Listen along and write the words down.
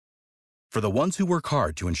For the ones who work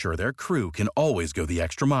hard to ensure their crew can always go the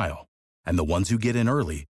extra mile, and the ones who get in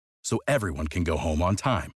early so everyone can go home on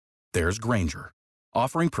time, there's Grainger,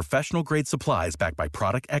 offering professional-grade supplies backed by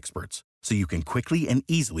product experts so you can quickly and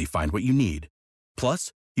easily find what you need.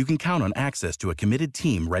 Plus, you can count on access to a committed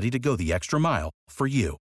team ready to go the extra mile for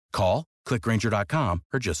you. Call, click Grainger.com,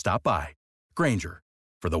 or just stop by. Grainger,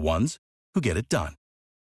 for the ones who get it done.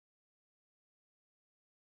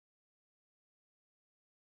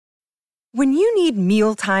 When you need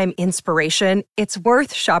mealtime inspiration, it's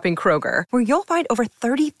worth shopping Kroger, where you'll find over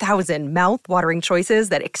 30,000 mouth-watering choices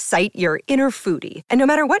that excite your inner foodie. And no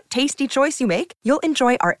matter what tasty choice you make, you'll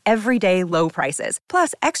enjoy our everyday low prices,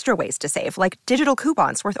 plus extra ways to save, like digital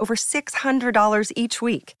coupons worth over $600 each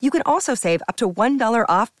week. You can also save up to $1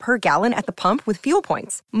 off per gallon at the pump with fuel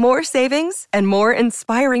points. More savings and more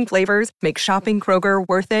inspiring flavors make shopping Kroger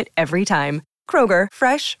worth it every time. Kroger,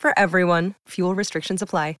 fresh for everyone. Fuel restrictions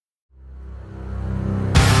apply.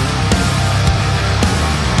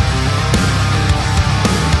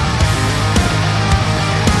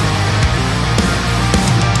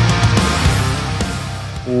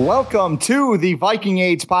 Welcome to the Viking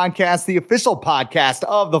Age podcast, the official podcast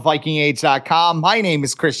of the VikingAge.com. My name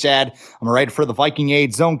is Chris Shadd. I'm a writer for the Viking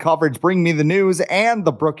Age Zone Coverage, Bring Me the News, and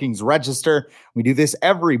the Brookings Register. We do this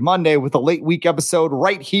every Monday with a late week episode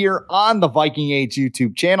right here on the Viking Age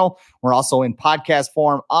YouTube channel. We're also in podcast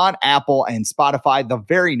form on Apple and Spotify the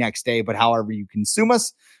very next day, but however you consume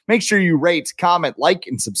us, make sure you rate, comment, like,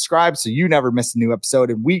 and subscribe so you never miss a new episode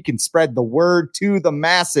and we can spread the word to the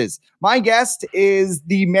masses. My guest is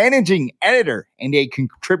the managing editor and a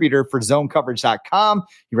contributor for zonecoverage.com.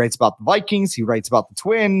 He writes about the Vikings. He writes about the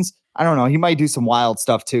Twins. I don't know. He might do some wild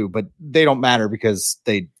stuff too, but they don't matter because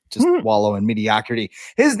they just wallow in mediocrity.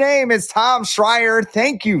 His name is Tom Schreier.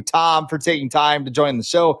 Thank you, Tom, for taking time to join the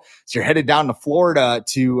show. So you're headed down to Florida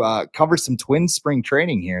to cover some Twins spring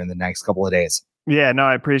training here in the next couple of days. Yeah, no,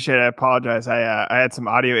 I appreciate it. I apologize. I had some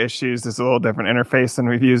audio issues. There's a little different interface than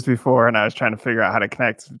we've used before, and I was trying to figure out how to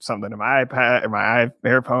connect something to my iPad or my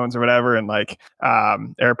earphones or whatever, and like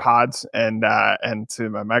AirPods and to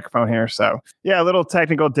my microphone here. So yeah, a little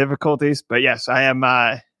technical difficulties, but yes, I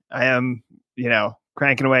am,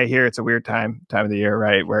 cranking away here. It's a weird time of the year,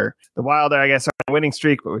 right? Where the Wild are, I guess, on a winning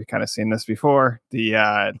streak, but we've kind of seen this before.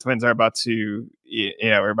 The Twins are about to,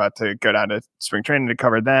 we're about to go down to spring training to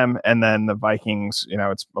cover them. And then the Vikings,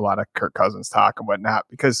 it's a lot of Kirk Cousins talk and whatnot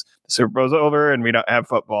because the Super Bowl's over and we don't have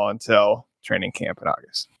football until training camp in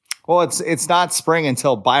August. Well, it's not spring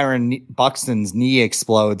until Byron Buxton's knee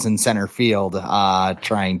explodes in center field,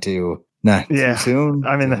 trying to. No, too soon.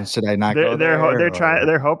 I mean, should I not go there?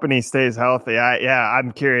 They're hoping he stays healthy.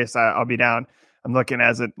 I'm curious. I'll be down. I'm looking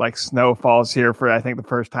as it like snow falls here for I think the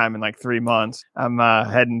first time in like 3 months. I'm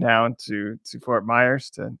heading down to Fort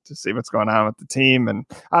Myers to see what's going on with the team, and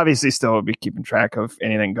obviously still will be keeping track of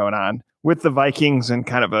anything going on with the Vikings and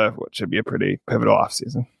kind of what should be a pretty pivotal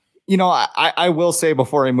offseason. I will say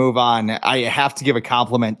before I move on, I have to give a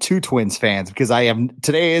compliment to Twins fans because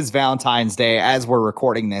today is Valentine's Day as we're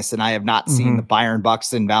recording this, and I have not seen the Byron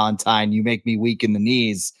Buxton Valentine, you make me weak in the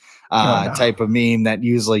knees type of meme that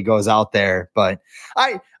usually goes out there. But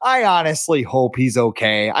I honestly hope he's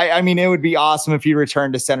okay. I mean, it would be awesome if he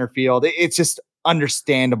returned to center field. It's just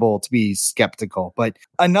understandable to be skeptical. But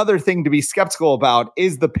another thing to be skeptical about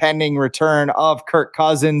is the pending return of Kirk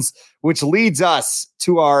Cousins, which leads us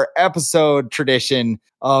to our episode tradition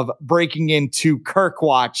of breaking into Kirk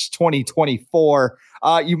Watch 2024.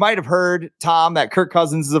 You might have heard, Tom, that Kirk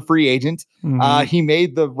Cousins is a free agent. He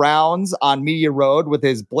made the rounds on Media Road with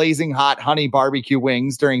his blazing hot honey barbecue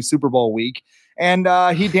wings during Super Bowl week. And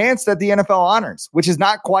he danced at the NFL Honors, which is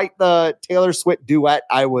not quite the Taylor Swift duet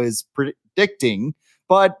I was predicting,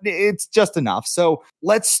 but it's just enough. So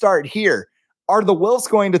let's start here. Are the Wilfs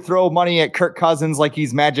going to throw money at Kirk Cousins like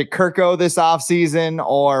he's Magic Kirko this offseason,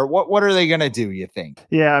 or what are they going to do, you think?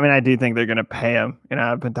 Yeah, I mean, I do think they're going to pay him.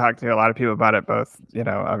 I've been talking to a lot of people about it, both,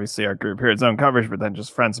 obviously our group here at Zone Coverage, but then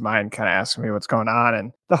just friends of mine kind of asking me what's going on.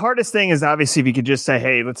 And the hardest thing is obviously if you could just say,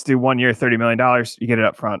 hey, let's do 1 year, $30 million, you get it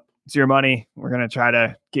up front. It's your money. We're going to try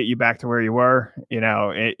to get you back to where you were,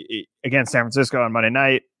 against San Francisco on Monday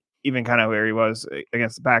night, even kind of where he was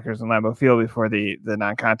against the Packers in Lambeau Field before the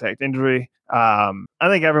non-contact injury. I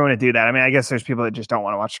think everyone would do that. I mean, I guess there's people that just don't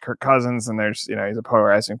want to watch Kirk Cousins, and there's, he's a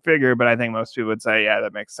polarizing figure, but I think most people would say, yeah,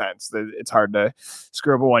 that makes sense. It's hard to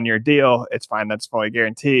screw up a 1 year deal. It's fine. That's fully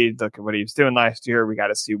guaranteed. Look at what he was doing last year. We got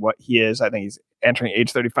to see what he is. I think he's entering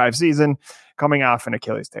age 35 season. coming off an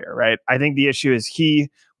Achilles tear, right? I think the issue is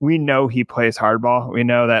we know he plays hardball. We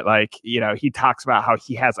know that, like, he talks about how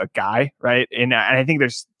he has a guy, right? And I think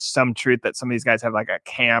there's some truth that some of these guys have like a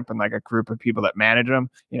camp and like a group of people that manage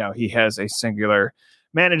them. He has a singular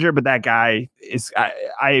manager, but that guy is,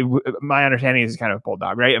 my understanding is he's kind of a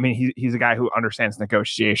bulldog, right? I mean, he's a guy who understands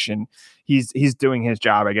negotiation. He's doing his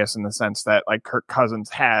job, I guess, in the sense that, like, Kirk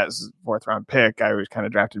Cousins has 4th round pick. I was kind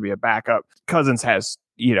of drafted to be a backup. Cousins has,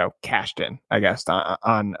 cashed in, I guess,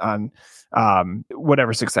 on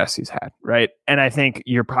whatever success he's had, right? And I think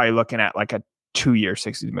you're probably looking at like a 2-year,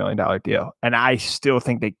 $60 million deal. And I still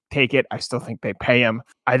think they take it. I still think they pay him.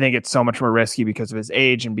 I think it's so much more risky because of his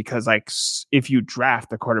age and because, like, if you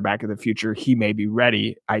draft the quarterback of the future, he may be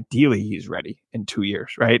ready. Ideally, he's ready in 2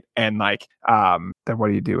 years, right? And like, then what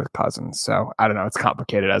do you do with Cousins? So I don't know. It's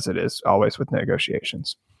complicated as it is always with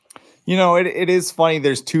negotiations. It is funny.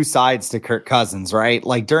 There's two sides to Kirk Cousins, right?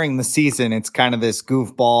 Like, during the season, it's kind of this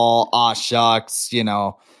goofball, aw shucks,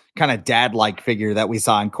 kind of dad-like figure that we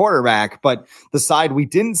saw in quarterback. But the side we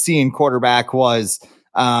didn't see in quarterback was,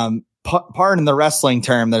 pardon the wrestling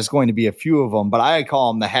term, there's going to be a few of them, but I call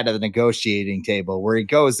him the head of the negotiating table, where he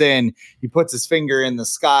goes in, he puts his finger in the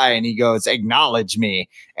sky and he goes, acknowledge me.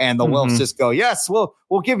 And the Wilfs just go, yes, we'll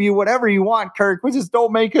give you whatever you want, Kirk. We just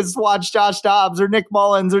don't make us watch Josh Dobbs or Nick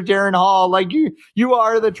Mullins or Jaron Hall. Like, you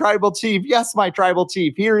are the tribal chief. Yes, my tribal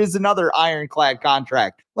chief. Here is another ironclad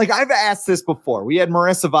contract. Like, I've asked this before. We had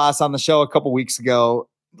Marissa Voss on the show a couple weeks ago.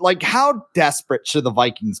 Like, how desperate should the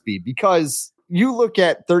Vikings be? Because you look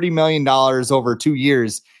at $30 million over 2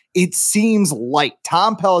 years, it seems like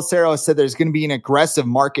Tom Pelissero said there's going to be an aggressive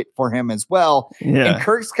market for him as well. Yeah. And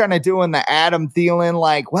Kirk's kind of doing the Adam Thielen,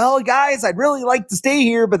 like, well, guys, I'd really like to stay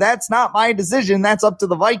here, but that's not my decision. That's up to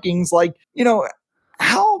the Vikings. Like,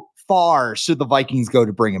 how far should the Vikings go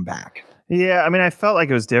to bring him back? Yeah, I mean, I felt like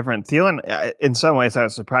it was different. Thielen, in some ways, I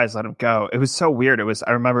was surprised to let him go. It was so weird.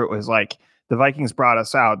 I remember it was like, the Vikings brought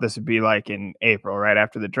us out. This would be like in April, right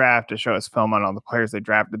after the draft, to show us film on all the players they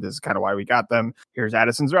drafted. This is kind of why we got them. Here's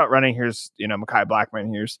Addison's route running. Here's, Mekhi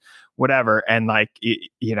Blackman. Here's whatever. And like,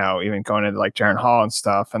 even going into like Jaron Hall and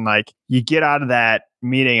stuff. And like, you get out of that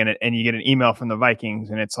meeting and you get an email from the Vikings,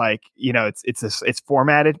 and it's like, it's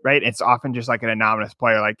formatted, right? It's often just like an anonymous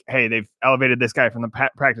player, like, hey, they've elevated this guy from the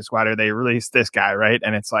practice squad, or they released this guy, right?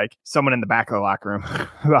 And it's like someone in the back of the locker room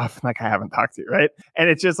who often, like, I haven't talked to, right? And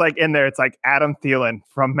it's just like in there, it's like Adam Thielen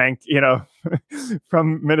from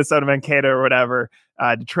from Minnesota Mankato or whatever,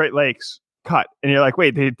 Detroit Lakes cut, and you're like,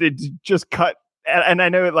 wait, they just cut. And I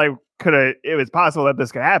know it was possible that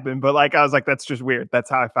this could happen, but like, I was like, that's just weird. That's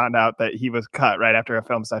how I found out that he was cut right after a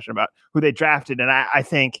film session about who they drafted. And I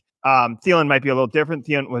think Thielen might be a little different.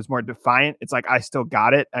 Thielen was more defiant. It's like, I still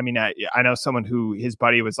got it. I mean, I know someone who his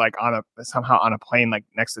buddy was like somehow on a plane, like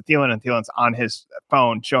next to Thielen, and Thielen's on his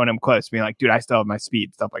phone showing him clips, being like, dude, I still have my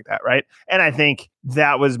speed, stuff like that. Right. And I think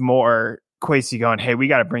that was more Kwesi going, hey, we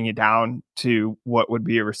got to bring you down to what would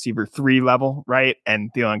be a receiver 3 level, right?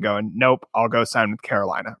 And Thielen going, nope, I'll go sign with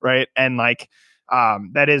Carolina, right? And like,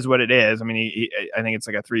 that is what it is. I mean, I think it's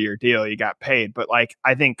like a 3-year deal. He got paid, but like,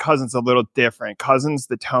 I think Cousins a little different. Cousins,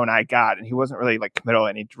 the tone I got, and he wasn't really like committal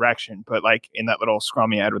in any direction, but like in that little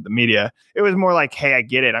scrum he had with the media, it was more like, hey, I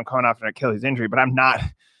get it. I'm coming off an Achilles injury, but I'm not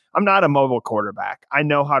a mobile quarterback. I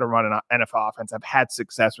know how to run an NFL offense. I've had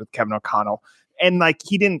success with Kevin O'Connell. And like,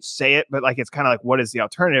 he didn't say it, but like, it's kind of like, what is the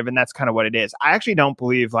alternative? And that's kind of what it is. I actually don't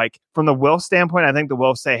believe, like, from the Wilfs standpoint, I think the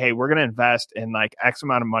Wilfs say, hey, we're going to invest in like X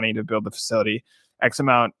amount of money to build the facility, X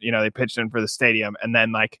amount, they pitched in for the stadium. And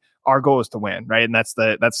then like, our goal is to win. Right. And that's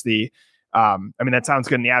the, I mean, that sounds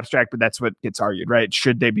good in the abstract, but that's what gets argued, right?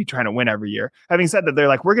 Should they be trying to win every year? Having said that, they're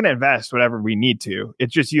like, we're going to invest whatever we need to.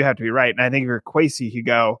 It's just, you have to be right. And I think if you're Kwesi, you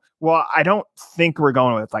go, well, I don't think we're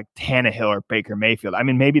going with like Tannehill or Baker Mayfield. I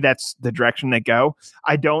mean, maybe that's the direction they go.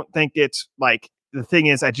 I don't think it's like, the thing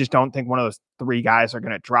is, I just don't think one of those 3 guys are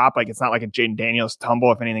going to drop. Like, it's not like a Jaden Daniels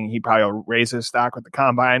tumble. If anything, he probably will raise his stock with the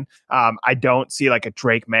combine. I don't see like a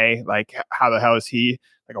Drake May, like, how the hell is he,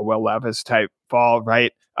 like a Will Levis type fall,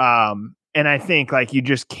 right? And I think like, you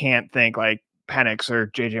just can't think like Penix or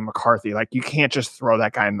JJ McCarthy. Like, you can't just throw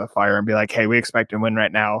that guy in the fire and be like, hey, we expect to win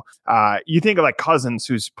right now. You think of like Cousins,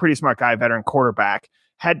 who's a pretty smart guy, veteran quarterback,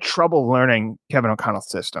 had trouble learning Kevin O'Connell's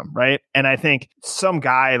system, right? And I think some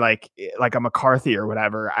guy like a McCarthy or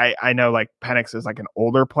whatever, I know like Penix is like an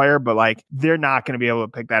older player, but like, they're not going to be able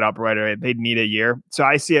to pick that up right away. They'd need a year. So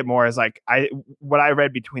I see it more as like, what I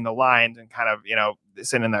read between the lines and kind of,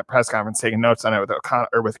 sitting in that press conference taking notes on it with O'Connell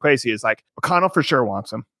or with Kwesi, is like, O'Connell for sure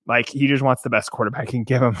wants him. Like, he just wants the best quarterback he can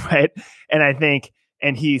give him, right? And I think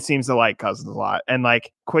And he seems to like Cousins a lot. And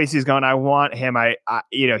like Kwesi's going, I want him. I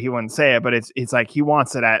he wouldn't say it, but it's like he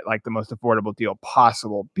wants it at like the most affordable deal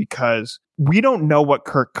possible because we don't know what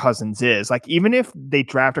Kirk Cousins is. Like, even if they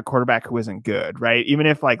draft a quarterback who isn't good, right? Even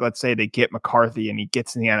if, like, let's say they get McCarthy and he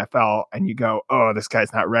gets in the NFL and you go, oh, this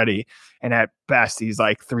guy's not ready. And at best, he's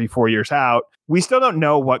like 3-4 years out. We still don't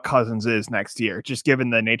know what Cousins is next year, just given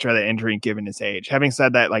the nature of the injury and given his age. Having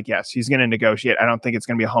said that, like, yes, he's going to negotiate. I don't think it's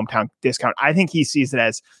going to be a hometown discount. I think he sees it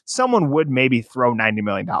as someone would maybe throw $90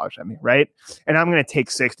 million at me, right? And I'm going to take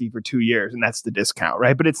 60 for 2 years, and that's the discount,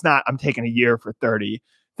 right? But it's not, I'm taking a year for 30.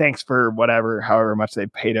 Thanks for however much they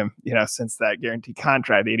paid him, since that guaranteed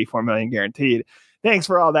contract, the $84 million guaranteed. Thanks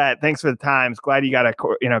for all that. Thanks for the times. Glad you got a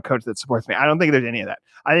coach that supports me. I don't think there's any of that.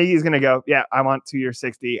 I think he's going to go, yeah, I want 2 years,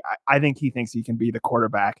 60. I think he thinks he can be the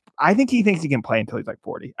quarterback. I think he thinks he can play until he's like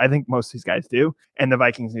 40. I think most of these guys do. And the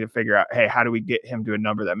Vikings need to figure out, hey, how do we get him to a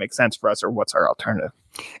number that makes sense for us, or what's our alternative?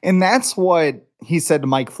 And that's what he said to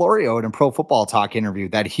Mike Florio in a Pro Football Talk interview,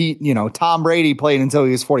 that Tom Brady played until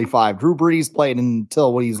he was 45. Drew Brees played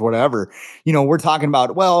until he's whatever. We're talking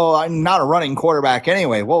about, well, I'm not a running quarterback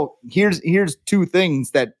anyway. Well, here's two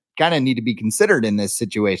things that kind of need to be considered in this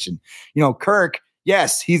situation. Kirk,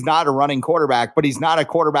 yes, he's not a running quarterback, but he's not a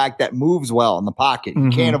quarterback that moves well in the pocket. He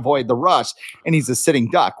can't avoid the rush, and he's a sitting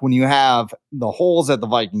duck. When you have the holes that the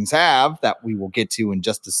Vikings have, that we will get to in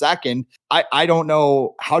just a second, I don't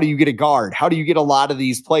know, how do you get a guard? How do you get a lot of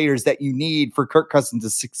these players that you need for Kirk Cousins to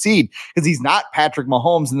succeed? Because he's not Patrick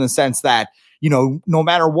Mahomes in the sense that, no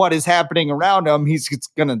matter what is happening around him, he's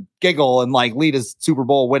going to giggle and like lead a Super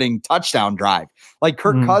Bowl winning touchdown drive. Like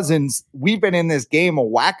Kirk Cousins, we've been in this game of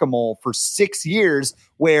whack-a-mole for 6 years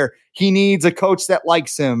where he needs a coach that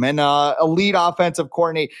likes him and a lead offensive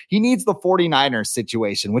coordinator. He needs the 49ers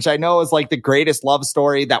situation, which I know is like the greatest love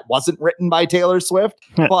story that wasn't written by Taylor Swift.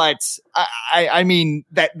 But I mean,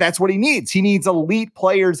 that's what he needs. He needs elite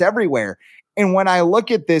players everywhere. And when I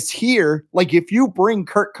look at this here, like if you bring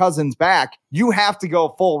Kirk Cousins back, you have to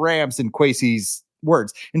go full Rams in Kwesi's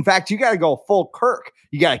words. In fact, you got to go full Kirk.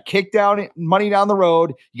 You got to kick down money down the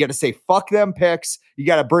road. You got to say, fuck them picks. You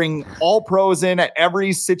got to bring all pros in at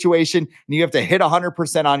every situation. And you have to hit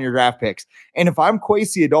 100% on your draft picks. And if I'm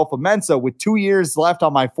Kwesi Adolfo-Mensah with 2 years left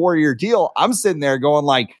on my 4-year deal, I'm sitting there going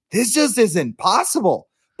like, this just isn't possible.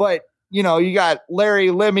 But you got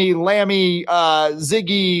Larry, Lemmy, Lammy,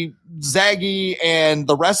 Ziggy, Zaggy, and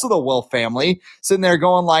the rest of the Wilf family sitting there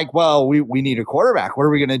going like, well, we need a quarterback. What are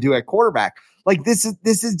we going to do at quarterback? Like, this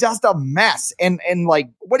is just a mess. And like,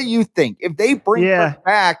 what do you think? If they bring Kirk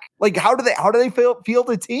back, like, how do they field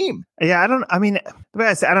a team? Yeah, I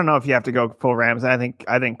don't know if you have to go full Rams. I think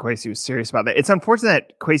Kwesi was serious about that. It's unfortunate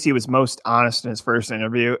that Kwesi was most honest in his first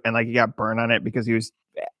interview, and like he got burned on it because he was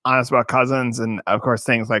honest about Cousins. And of course,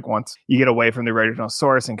 things like once you get away from the original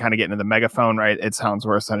source and kind of get into the megaphone, right, it sounds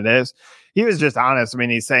worse than it is. He was just honest. I mean,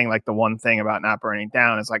 he's saying like the one thing about not burning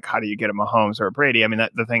down is like, how do you get a Mahomes or a Brady? I mean,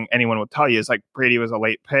 the thing anyone will tell you is like Brady was a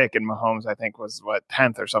late pick and Mahomes, I think, was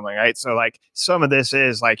 10th or something, right? So like some of this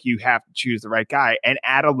is like you have to choose the right guy, and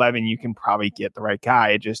at 11 you can probably get the right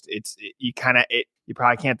guy. You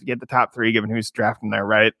probably can't get the top 3 given who's drafting there,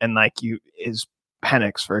 right? And like is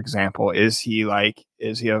Penix, for example, is he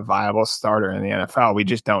a viable starter in the NFL? We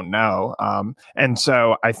just don't know. And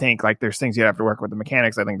so I think like there's things you have to work with the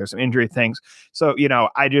mechanics. I think there's some injury things. So,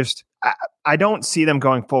 I don't see them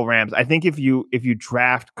going full Rams. I think if you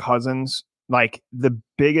draft Cousins, like the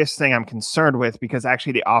biggest thing I'm concerned with, because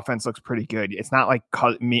actually the offense looks pretty good. It's not like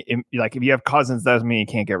if you have Cousins, doesn't mean you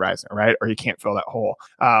can't get Reisner, right? Or you can't fill that hole.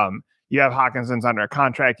 You have Hawkinson's under a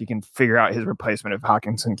contract. You can figure out his replacement if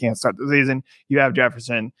Hawkinson can't start the season. You have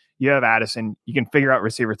Jefferson. You have Addison. You can figure out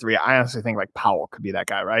receiver 3. I honestly think like Powell could be that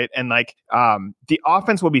guy, right? And like the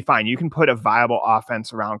offense will be fine. You can put a viable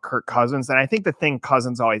offense around Kirk Cousins. And I think the thing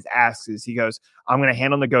Cousins always asks is he goes, I'm going to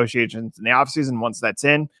handle negotiations in the offseason once that's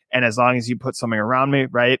in. And as long as you put something around me,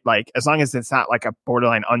 right? Like as long as it's not like a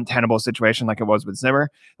borderline untenable situation like it was with Zimmer,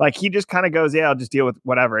 like he just kind of goes, yeah, I'll just deal with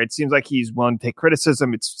whatever. It seems like he's willing to take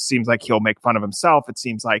criticism. It seems like he'll make fun of himself. It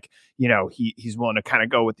seems like, he's willing to kind of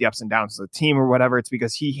go with the ups and downs of the team or whatever. It's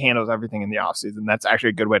because he handles everything in the offseason. That's actually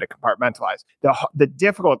a good way to compartmentalize. The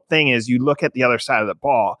difficult thing is you look at the other side of the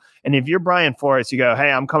ball. And if you're Brian Flores, you go,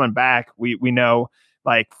 hey, I'm coming back. We know,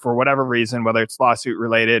 like, for whatever reason, whether it's lawsuit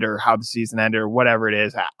related or how the season ended or whatever it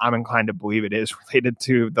is, I'm inclined to believe it is related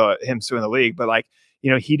to him suing the league. But like,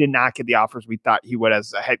 he did not get the offers we thought he would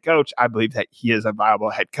as a head coach. I believe that he is a viable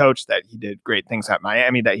head coach, that he did great things at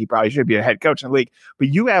Miami, that he probably should be a head coach in the league. But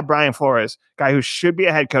you have Brian Flores, guy who should be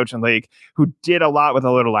a head coach in the league, who did a lot with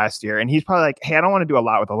a little last year. And he's probably like, hey, I don't want to do a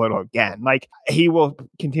lot with a little again. Like, he will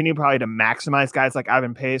continue probably to maximize guys like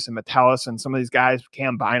Ivan Pace and Metellus and some of these guys,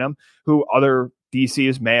 Cam Bynum, who other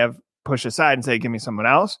DCs may have pushed aside and say, give me someone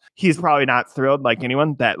else. He's probably not thrilled like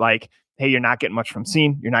anyone that like, hey, you're not getting much from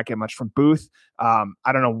Scene. You're not getting much from Booth. I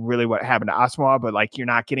don't know really what happened to Osmawa, but like, you're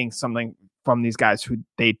not getting something from these guys who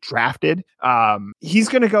they drafted. He's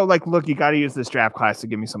going to go like, look, you got to use this draft class to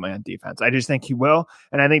give me something on defense. I just think he will.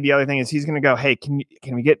 And I think the other thing is he's going to go, hey, can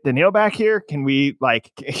we get Daniil back here? Can we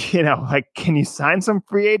can you sign some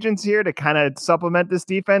free agents here to kind of supplement this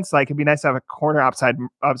defense? Like, it'd be nice to have a corner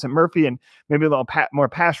opposite Murphy and maybe a little more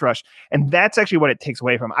pass rush. And that's actually what it takes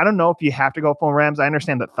away from. I don't know if you have to go full Rams. I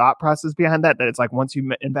understand the thought process behind that it's like once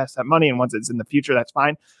you invest that money and once it's in the future, that's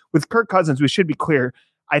fine. With Kirk Cousins, we should be clear.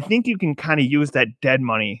 I think you can kind of use that dead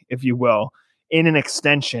money, if you will, in an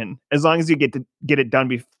extension, as long as you get it done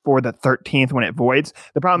before the 13th when it voids.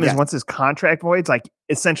 The problem is once his contract voids, like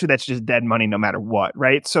essentially that's just dead money no matter what,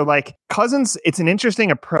 right? So like Cousins, it's an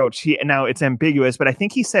interesting approach. Now it's ambiguous, but I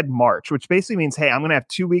think he said March, which basically means, hey, I'm going to have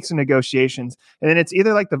 2 weeks of negotiations. And then it's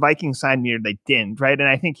either like the Vikings signed me or they didn't, right? And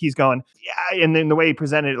I think he's going, yeah. And then the way he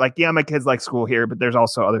presented it, like, yeah, my kids like school here, but there's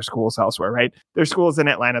also other schools elsewhere, right? There's schools in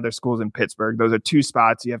Atlanta, there's schools in Pittsburgh. Those are 2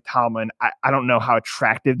 spots. You have Tomlin. I don't know how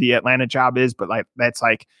attractive the Atlanta job is, but like that's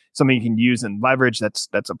like something you can use and leverage. That's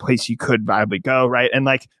a place you could viably go, right? And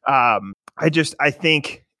like, I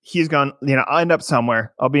think he's gone, I'll end up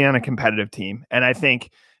somewhere. I'll be on a competitive team. And I think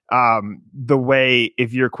the way,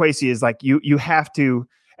 if you're Kwesi, is like you have to,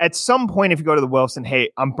 at some point, if you go to the Wilfs and, hey,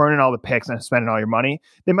 I'm burning all the picks and I'm spending all your money,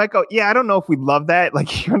 they might go, yeah, I don't know if we love that.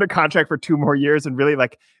 Like, you're under contract for 2 more years and really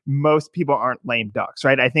like most people aren't lame ducks,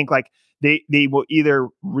 right? I think like they will either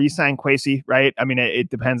re-sign Kwesi, right? I mean, it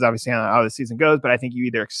depends obviously on how the season goes, but I think you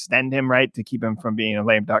either extend him, right, to keep him from being a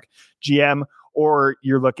lame duck GM, or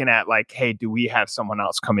you're looking at like, hey, do we have someone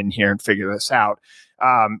else come in here and figure this out?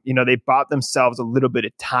 They bought themselves a little bit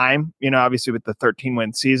of time, obviously with the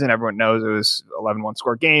 13-win season. Everyone knows it was 11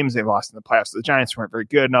 one-score games. They lost in the playoffs to the Giants, weren't very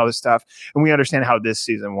good and all this stuff. And we understand how this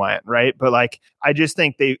season went, right? But like, I just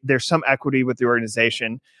think there's some equity with the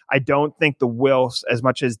organization. I don't think the Wilfs, as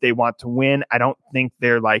much as they want to win, I don't think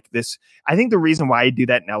they're like this. I think the reason why you do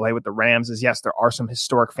that in LA with the Rams is, yes, there are some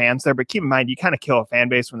historic fans there, but keep in mind, you kind of kill a fan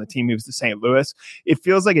base when the team moves to St. Louis. It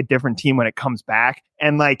feels like a different team when it comes back.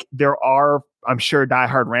 And like, there are, I'm sure,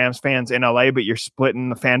 diehard Rams fans in LA, but you're splitting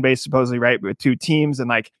the fan base supposedly, right, with 2 teams. And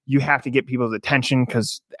like, you have to get people's attention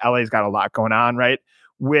because LA's got a lot going on, right?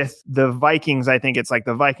 With the Vikings, I think it's like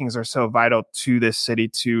the Vikings are so vital to this city,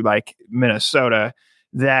 to like Minnesota,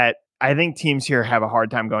 that I think teams here have a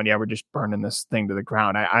hard time going, yeah, we're just burning this thing to the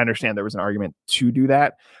ground. I understand there was an argument to do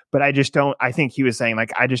that, but I think he was saying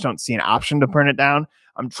like, I just don't see an option to burn it down.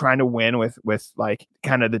 I'm trying to win with like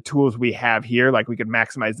kind of the tools we have here. Like, we could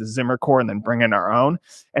maximize the Zimmer core and then bring in our own.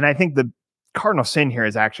 And I think the cardinal sin here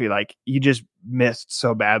is actually like, you just missed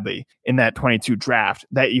so badly in that 22 draft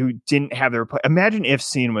that you didn't have the Imagine if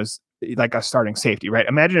Scene was like a starting safety, right?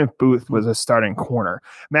 Imagine if Booth was a starting corner.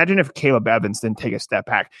 Imagine if Caleb Evans didn't take a step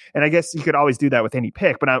back. And I guess you could always do that with any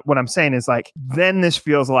pick. But what I'm saying is like, then this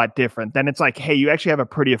feels a lot different. Then it's like, hey, you actually have a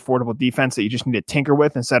pretty affordable defense that you just need to tinker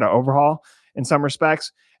with instead of overhaul in some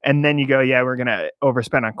respects. And then you go, yeah, we're going to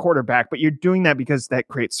overspend on quarterback, but you're doing that because that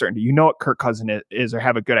creates certainty. You know what Kirk Cousins is, or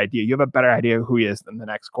have a good idea. You have a better idea of who he is than the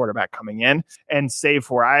next quarterback coming in. And save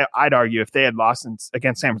for, I'd argue, if they had lost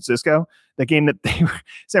against San Francisco, the game that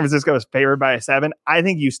San Francisco was favored by a 7, I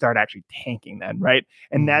think you start actually tanking then, right?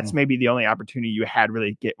 And that's maybe the only opportunity you had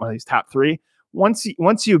really to get one of these top 3. Once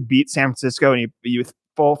you beat San Francisco and you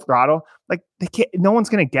full throttle, like no one's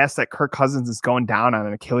going to guess that Kirk Cousins is going down on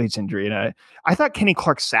an Achilles injury. And I thought Kenny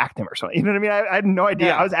Clark sacked him or something. You know what I mean? I had no idea.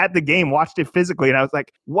 Yeah. I was at the game, watched it physically, and I was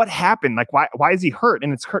like, what happened? Like, why is he hurt?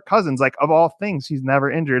 And it's Kirk Cousins. Like, of all things, he's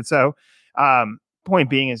never injured. So point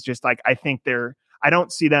being is just like, I think I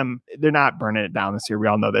don't see them. They're not burning it down this year. We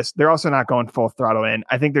all know this. They're also not going full throttle in.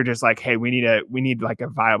 I think they're just like, hey, we need like a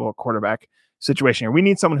viable quarterback situation here. We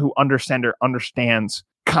need someone who understands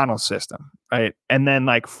Connell's system, right? And then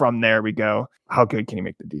like from there we go, how good can he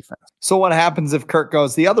make the defense? So what happens if Kirk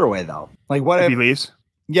goes the other way though? Like, what if he leaves?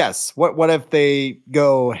 Yes. What if they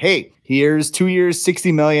go, hey, here's 2 years,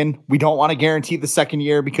 $60 million. We don't want to guarantee the second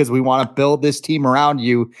year because we want to build this team around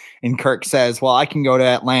you. And Kirk says, well, I can go to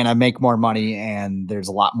Atlanta, make more money, and there's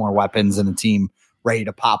a lot more weapons and a team ready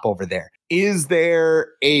to pop over there. Is there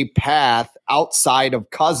a path outside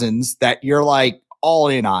of Cousins that you're like all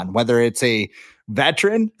in on, whether it's a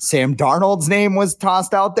veteran. Sam Darnold's name was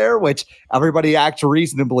tossed out there, which everybody acted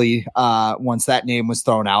reasonably once that name was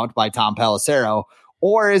thrown out by Tom Pelissero.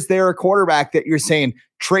 Or is there a quarterback that you're saying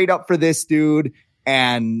trade up for this dude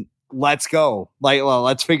and let's go? Like, well,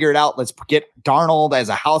 let's figure it out. Let's get Darnold as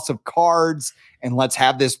a house of cards and let's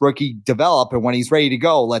have this rookie develop. And when he's ready to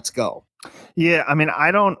go, let's go. Yeah, I mean,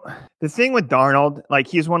 the thing with Darnold, like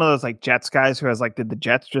he's one of those like Jets guys who has like, did the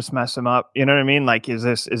Jets just mess him up? You know what I mean? Like,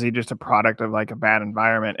 is he just a product of like a bad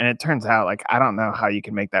environment? And it turns out like, I don't know how you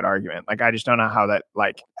can make that argument. Like, I just don't know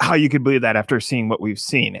how you could believe that after seeing what we've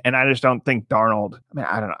seen. And I just don't think Darnold, I mean,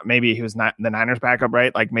 I don't know, maybe he was not the Niners backup,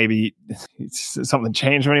 right? Like maybe something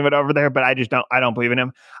changed when he went over there, but I don't believe in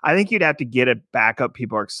him. I think you'd have to get a backup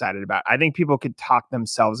people are excited about. I think people could talk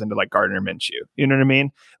themselves into like Gardner Minshew. You know what I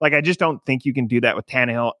mean? Like, I just don't think you can do that with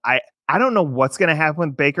Tannehill. I don't know what's going to happen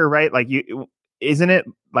with Baker, right? Like, isn't it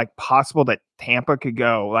like possible that Tampa could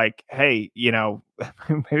go like, hey, you know,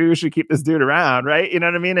 maybe we should keep this dude around, right? You know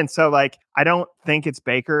what I mean? And so like, I don't think it's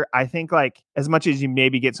Baker. I think like as much as you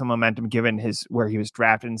maybe get some momentum given where he was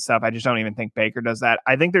drafted and stuff, I just don't even think Baker does that.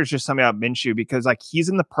 I think there's just something about Minshew because like he's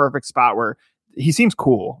in the perfect spot where he seems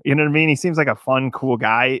cool. You know what I mean? He seems like a fun, cool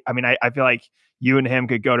guy. I mean, I feel like you and him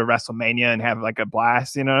could go to WrestleMania and have like a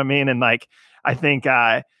blast. You know what I mean? And like, I think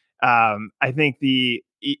the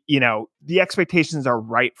expectations are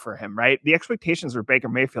right for him, right? The expectations for Baker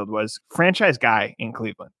Mayfield was franchise guy in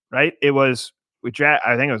Cleveland, right? It was,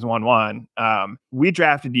 I think it was 1-1. We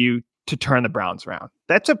drafted you to turn the Browns around.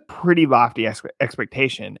 That's a pretty lofty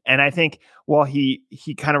expectation. And I think while he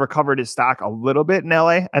kind of recovered his stock a little bit in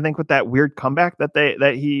LA, I think with that weird comeback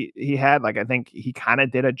that he had, like, I think he kind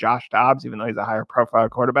of did a Josh Dobbs, even though he's a higher profile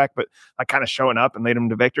quarterback, but like kind of showing up and led him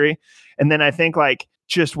to victory. And then I think like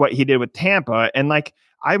just what he did with Tampa and like,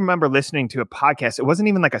 I remember listening to a podcast. It wasn't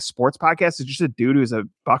even like a sports podcast. It's just a dude who's a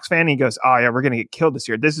Bucs fan. He goes, oh yeah, we're going to get killed this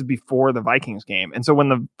year. This is before the Vikings game. And so when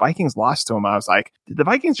the Vikings lost to him, I was like, did the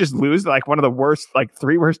Vikings just lose to like one of the worst, like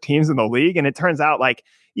 3 worst teams in the league? And it turns out like,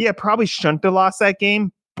 yeah, probably shouldn't have lost that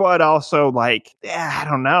game. But also like, I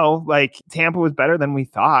don't know, like Tampa was better than we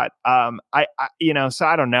thought. So I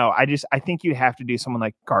don't know. I think you'd have to do someone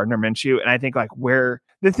like Gardner Minshew. And I think like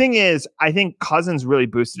the thing is, I think Cousins really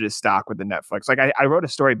boosted his stock with the Netflix. Like I wrote a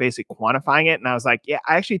story basically quantifying it. And I was like, yeah,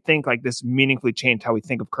 I actually think like this meaningfully changed how we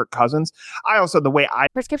think of Kirk Cousins.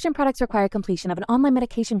 Prescription products require completion of an online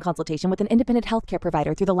medication consultation with an independent healthcare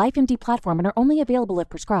provider through the LifeMD platform and are only available if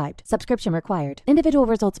prescribed. Subscription required. Individual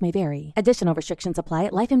results may vary. Additional restrictions apply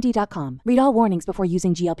at lifemd.com. Read all warnings before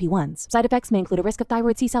using GLP-1s. Side effects may include a risk of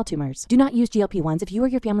thyroid C-cell tumors. Do not use GLP-1s if you or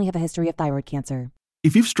your family have a history of thyroid cancer.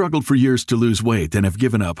 If you've struggled for years to lose weight and have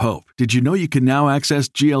given up hope, did you know you can now access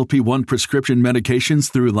GLP-1 prescription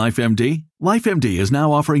medications through LifeMD? LifeMD is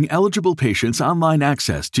now offering eligible patients online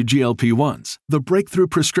access to GLP-1s, the breakthrough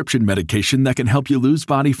prescription medication that can help you lose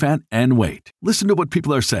body fat and weight. Listen to what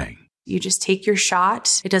people are saying. You just take your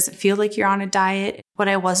shot. It doesn't feel like you're on a diet. What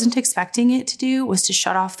I wasn't expecting it to do was to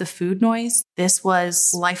shut off the food noise. This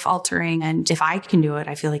was life-altering, and if I can do it,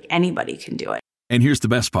 I feel like anybody can do it. And here's the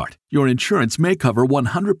best part. Your insurance may cover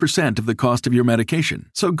 100% of the cost of your medication.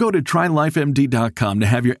 So go to trylifemd.com to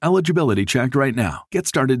have your eligibility checked right now. Get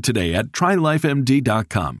started today at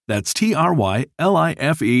trylifemd.com. That's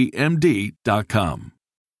trylifemd.com.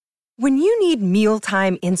 When you need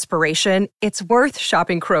mealtime inspiration, it's worth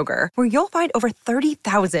shopping Kroger, where you'll find over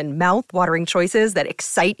 30,000 mouth-watering choices that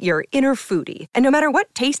excite your inner foodie. And no matter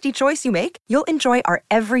what tasty choice you make, you'll enjoy our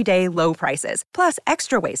everyday low prices, plus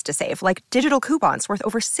extra ways to save, like digital coupons worth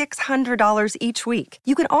over $600 each week.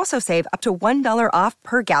 You can also save up to $1 off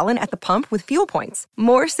per gallon at the pump with fuel points.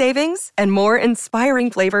 More savings and more inspiring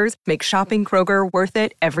flavors make shopping Kroger worth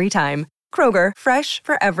it every time. Kroger, fresh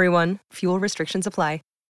for everyone. Fuel restrictions apply.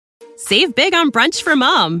 Save big on brunch for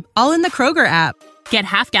mom, all in the Kroger app. Get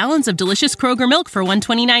half gallons of delicious Kroger milk for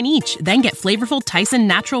 $1.29 each. Then get flavorful Tyson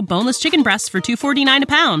natural boneless chicken breasts for $2.49 a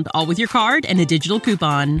pound, all with your card and a digital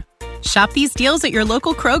coupon. Shop these deals at your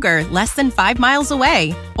local Kroger, less than 5 miles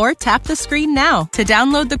away. Or tap the screen now to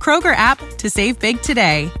download the Kroger app to save big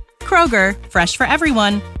today. Kroger, fresh for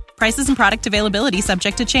everyone. Prices and product availability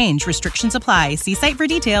subject to change. Restrictions apply. See site for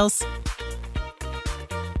details.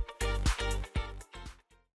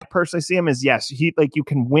 Personally see him as, yes, he like you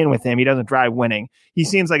can win with him. He doesn't drive winning. He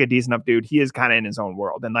seems like a decent enough dude. He is kind of in his own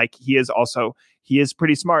world. And like he is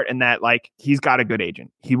pretty smart in that like he's got a good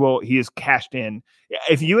agent. He is cashed in.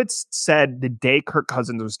 If you had said the day Kirk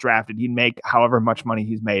Cousins was drafted, he'd make however much money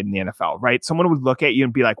he's made in the NFL, right? Someone would look at you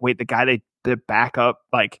and be like, wait, the guy the backup,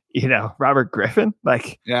 like, you know, Robert Griffin,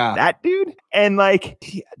 like, yeah, that dude. And like,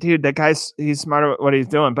 dude, that he's smart at what he's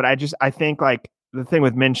doing. But I think like the thing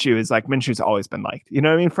with Minshew is like Minshew's always been liked. You know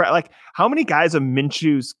what I mean? For like, how many guys of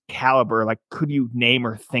Minshew's caliber like could you name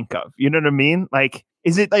or think of? You know what I mean? Like,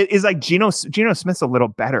 is Geno Smith's a little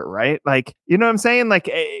better, right? Like, you know what I'm saying? Like,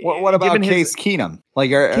 what about Case Keenum? Like,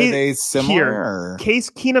 are they similar? Case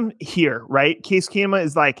Keenum here, right? Case Keenum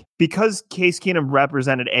is like, because Case Keenum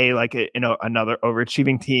represented another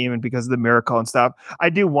overachieving team, and because of the miracle and stuff. I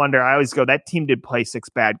do wonder. I always go, that team did play 6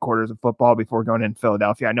 bad quarters of football before going in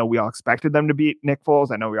Philadelphia. I know we all expected them to beat Nick Foles.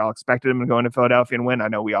 I know we all expected them to go into Philadelphia and win. I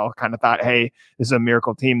know we all kind of thought, hey, this is a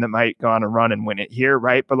miracle team that might go on a run and win it here,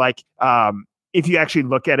 right? But like, if you actually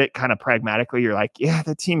look at it kind of pragmatically, you're like, yeah,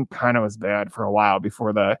 the team kind of was bad for a while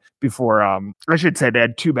before I should say they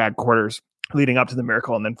had 2 bad quarters leading up to the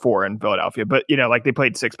miracle and then 4 in Philadelphia. But, you know, like they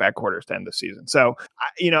played 6 bad quarters to end the season. So,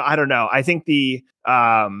 I don't know. I think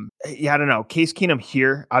I don't know. Case Keenum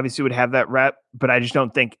here obviously would have that rep, but I just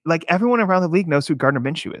don't think like everyone around the league knows who Gardner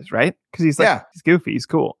Minshew is, right? Because he's like, he's goofy, he's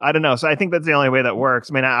cool. I don't know. So I think that's the only way that works.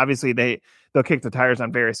 I mean, obviously they'll kick the tires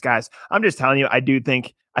on various guys. I'm just telling you, I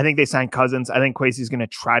think they signed Cousins. I think Kwesi's going to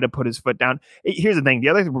try to put his foot down. Here's the thing. The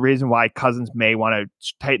other reason why Cousins may want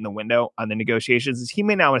to tighten the window on the negotiations is he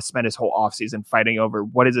may not want to spend his whole offseason fighting over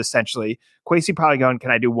what is essentially Kwesi probably going,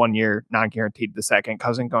 can I do 1 year non-guaranteed the second?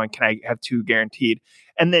 Cousin going, can I have 2 guaranteed?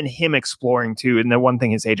 And then him exploring too. And the one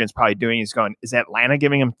thing his agent's probably doing is going, is Atlanta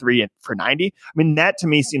giving him 3 for 90? I mean, that to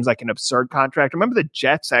me seems like an absurd contract. Remember the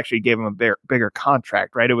Jets actually gave him a bigger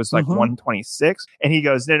contract, right? It was like 126. And he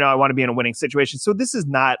goes, no, I want to be in a winning situation. So this is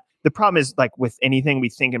not, the problem is like with anything we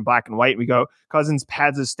think in black and white, we go, Cousins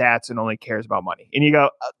pads his stats and only cares about money. And you go,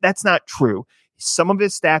 that's not true. Some of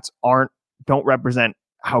his stats don't represent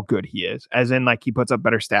how good he is, as in like he puts up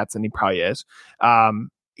better stats than he probably is.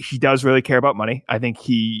 He does really care about money. I think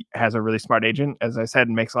he has a really smart agent, as I said,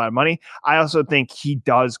 and makes a lot of money. I also think he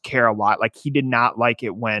does care a lot. Like he did not like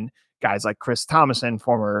it when guys like Chris Thomason,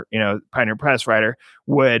 former, Pioneer Press writer,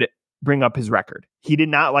 would bring up his record. He did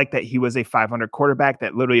not like that he was a 500 quarterback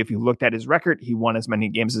that literally, if you looked at his record, he won as many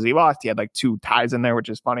games as he lost. He had like 2 ties in there, which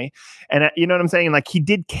is funny. And you know what I'm saying? Like he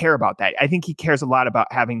did care about that. I think he cares a lot about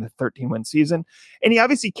having the 13-win season. And he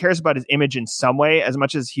obviously cares about his image in some way, as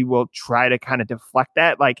much as he will try to kind of deflect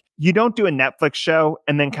that. Like you don't do a Netflix show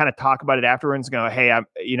and then kind of talk about it afterwards and go, hey,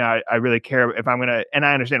 I really care if I'm going to, and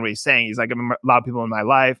I understand what he's saying. He's like, a lot of people in my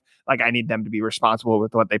life, like I need them to be responsible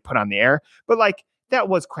with what they put on the air. But like, that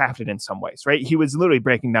was crafted in some ways, right? He was literally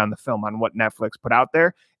breaking down the film on what Netflix put out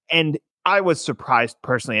there. And I was surprised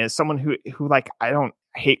personally as someone who like, I don't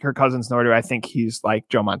hate Kirk Cousins, nor do I think he's like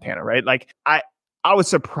Joe Montana, right? Like I was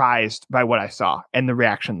surprised by what I saw and the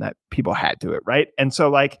reaction that people had to it, right? And so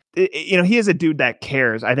like, he is a dude that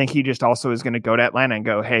cares. I think he just also is going to go to Atlanta and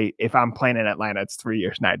go, hey, if I'm playing in Atlanta, it's 3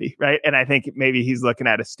 years, 90, right? And I think maybe he's looking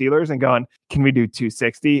at his Steelers and going, can we do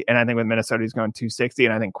 260? And I think with Minnesota, he's going 260.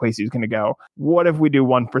 And I think Kwesi's going to go, what if we do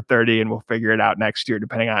 1 for 30 and we'll figure it out next year,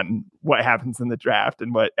 depending on what happens in the draft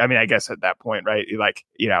and I guess at that point, right? Like,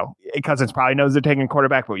 Cousins probably knows they're taking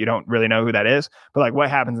quarterback, but you don't really know who that is. But like what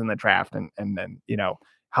happens in the draft and then,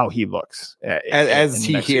 how he looks as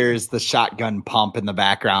he hears the shotgun pump in the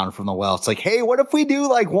background from the well. It's like, hey, what if we do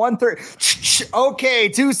like 130? Okay,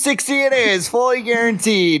 260 it is, fully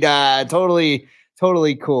guaranteed. Totally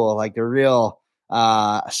cool. Like the real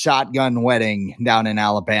shotgun wedding down in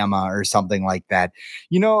Alabama or something like that.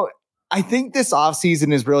 I think this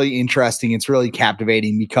offseason is really interesting. It's really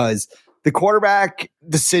captivating because the quarterback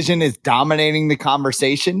decision is dominating the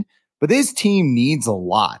conversation, but this team needs a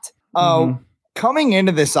lot. Coming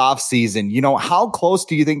into this offseason, how close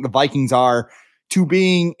do you think the Vikings are to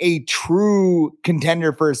being a true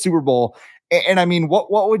contender for a Super Bowl? And I mean, what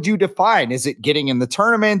would you define? Is it getting in the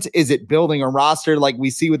tournament? Is it building a roster like we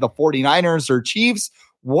see with the 49ers or Chiefs?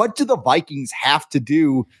 What do the Vikings have to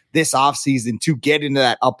do this offseason to get into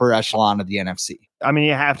that upper echelon of the NFC? I mean,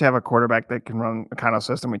 you have to have a quarterback that can run the kind of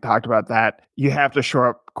system. We talked about that. You have to shore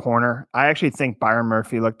up corner. I actually think Byron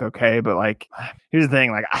Murphy looked okay, but like, here's the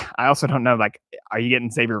thing. Like, I also don't know, like, are you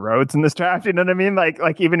getting Xavier Rhodes in this draft? You know what I mean?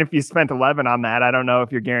 Like even if you spent 11 on that, I don't know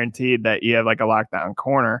if you're guaranteed that you have like a lockdown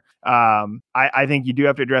corner. I think you do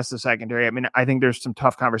have to address the secondary. I mean, I think there's some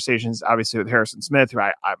tough conversations, obviously, with Harrison Smith, who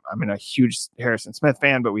I'm a huge Harrison Smith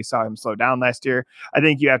fan, but we saw him slow down last year. I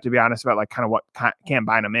think you have to be honest about like kind of what Cam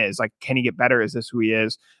Bynum is. Like, can he get better? Is this who he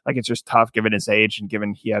is? Like, it's just tough given his age and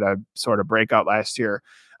given he had a sort of breakout last year.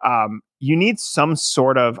 You need some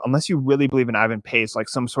sort of, unless you really believe in Ivan Pace, like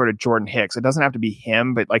some sort of Jordan Hicks. It doesn't have to be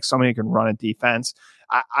him, but like somebody who can run a defense.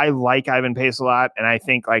 I like Ivan Pace a lot, and I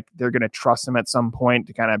think like they're going to trust him at some point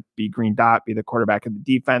to kind of be green dot, be the quarterback of the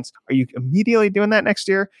defense. Are you immediately doing that next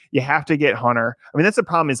year? You have to get Hunter. I mean, that's the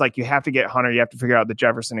problem is like you have to get Hunter. You have to figure out the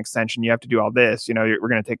Jefferson extension. You have to do all this. You know, we're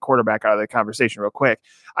going to take quarterback out of the conversation real quick.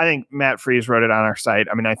 I think Matt Freese wrote it on our site.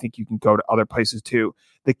 I mean, I think you can go to other places too.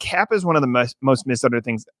 The cap is one of the most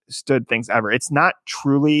misunderstood things ever. It's not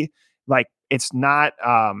truly like, it's not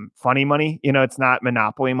funny money. You know, it's not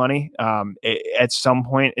monopoly money. At some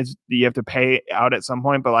point, you have to pay out at some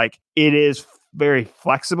point, but like it is very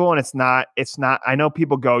flexible, and it's not. I know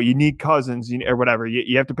people go, you need Cousins or whatever.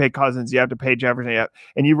 You have to pay Cousins. You have to pay Jefferson.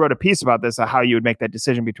 And you wrote a piece about this, how you would make that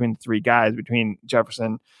decision between the three guys, between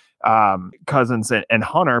Jefferson, Cousins, and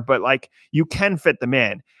Hunter. But like you can fit them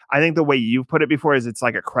in. I think the way you've put it before is it's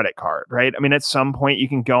like a credit card, right? I mean, at some point you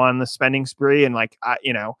can go on the spending spree, and like,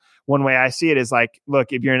 one way I see it is like,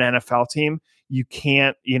 look, if you're an NFL team, you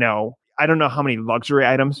can't, I don't know how many luxury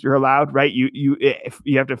items you're allowed, right? If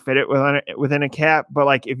you have to fit it within a cap, but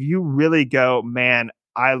like if you really go, man,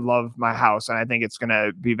 I love my house and I think it's going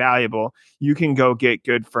to be valuable, you can go get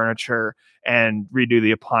good furniture and redo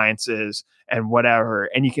the appliances and whatever,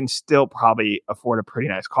 and you can still probably afford a pretty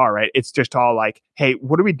nice car, right? It's just all like, hey,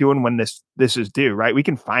 what are we doing when this is due, right? We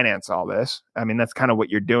can finance all this. I mean, that's kind of what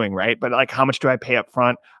you're doing, right? But like, how much do I pay up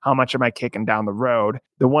front? How much am I kicking down the road?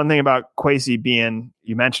 The one thing about Kwesi being,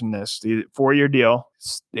 you mentioned this, the 4-year deal,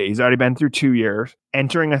 he's already been through 2 years,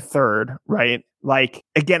 entering a third, right? Like,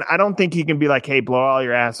 again, I don't think he can be like, hey, blow all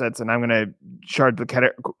your assets and I'm going to charge the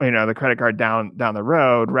credit card down the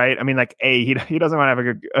road, right? I mean, like, he doesn't want to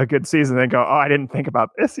have a good season and then go, oh, I didn't think about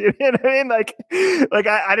this. You know what I mean? Like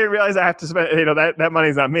I didn't realize I have to spend, that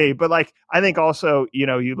money's not me. But like, I think also,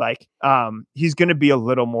 he's going to be a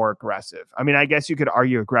little more aggressive. I mean, I guess you could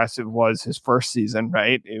argue aggressive was his first season,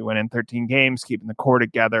 right? He went in 13 games, keeping the core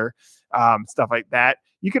together, stuff like that.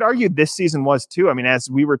 You could argue this season was too. I mean, as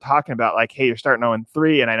we were talking about, like, hey, you're starting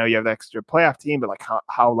 0-3, and I know you have the extra playoff team, but like,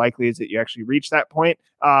 how likely is it you actually reach that point?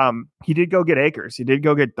 He did go get Akers. He did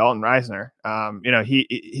go get Dalton Reisner.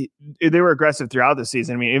 They were aggressive throughout the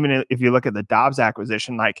season. I mean, even if you look at the Dobbs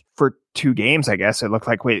acquisition, like for 2 games, I guess it looked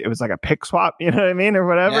like, it was like a pick swap, you know what I mean? Or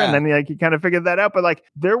whatever. Yeah. And then like, you kind of figured that out, but like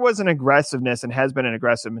there was an aggressiveness and has been an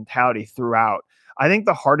aggressive mentality throughout. I think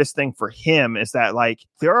the hardest thing for him is that like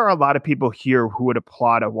there are a lot of people here who would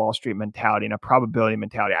applaud a Wall Street mentality and a probability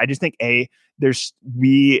mentality. I just think it's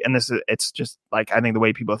just like, I think the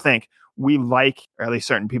way people think, we like, or at least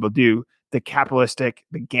certain people do, the capitalistic,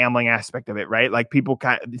 the gambling aspect of it, right? Like people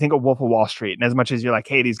you think of Wolf of Wall Street, and as much as you're like,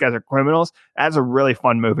 hey, these guys are criminals, that's a really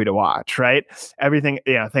fun movie to watch, right? Everything,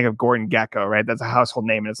 think of Gordon Gekko, right? That's a household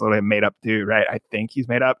name, and it's literally a made up dude, right? I think he's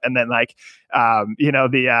made up. And then like, you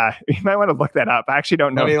might want to look that up. I actually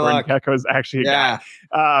don't know if Gordon Gekko is actually a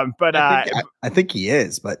guy. But I think he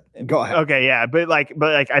is, but go ahead. Okay, yeah. But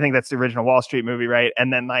I think that's the original Wall Street movie, right?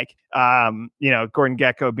 And then like, Gordon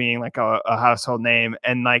Gekko being like a household name,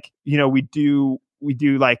 and like, we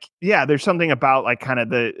do like, yeah, there's something about like kind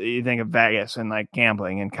of you think of Vegas and like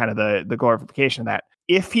gambling and kind of the glorification of that.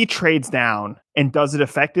 If he trades down and does it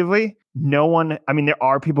effectively, there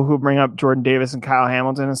are people who bring up Jordan Davis and Kyle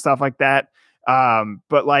Hamilton and stuff like that.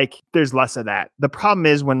 But like, there's less of that. The problem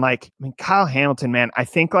is when Kyle Hamilton, man, I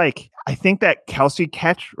think that Kelsey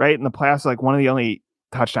catch right in the playoffs, like one of the only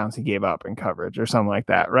touchdowns he gave up in coverage or something like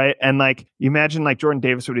that, right? And like, you imagine like Jordan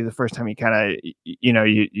Davis would be the first time you kind of,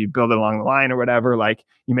 you build it along the line or whatever, like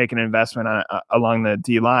you make an investment along the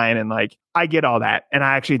D line, and like, I get all that. And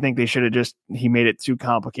I actually think they should have he made it too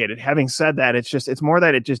complicated. Having said that, it's more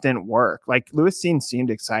that it just didn't work. Like Lewis Dean seemed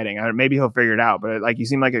exciting. Maybe he'll figure it out, but like, he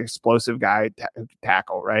seemed like an explosive guy to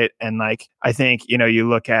tackle, right? And like, I think, you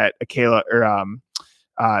look at Akela or,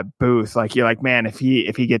 Booth, like you're like, man, if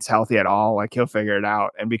he gets healthy at all, like he'll figure it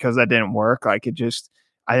out. And because that didn't work, like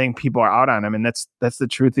I think people are out on him, and that's the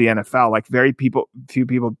truth of the NFL. Like few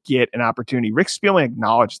people get an opportunity. Rick Spielman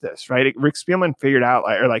acknowledged this, right? Rick Spielman figured out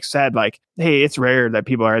said like, hey, it's rare that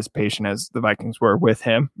people are as patient as the Vikings were with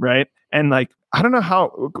him, right? And like, I don't know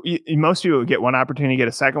how most people would get one opportunity to get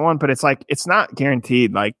a second one, but it's like, it's not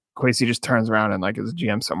guaranteed. Like Kwesi just turns around and like is a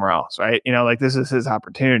GM somewhere else, right? Like this is his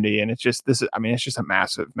opportunity, and it's just a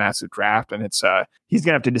massive draft, and it's he's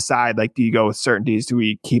gonna have to decide, like, do you go with certainties? Do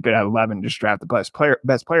we keep it at 11, just draft the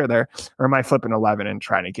best player there, or am I flipping 11 and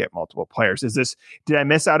trying to get multiple players? Did I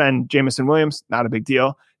miss out on Jamison Williams? Not a big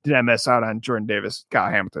deal. Did I miss out on Jordan Davis,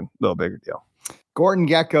 Kyle Hamilton? A little bigger deal. Gordon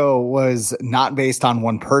Gekko was not based on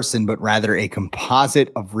one person, but rather a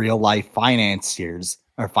composite of real life financiers,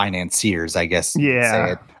 I guess.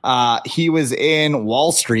 Yeah. He was in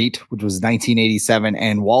Wall Street, which was 1987,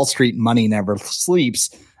 and Wall Street Money Never Sleeps.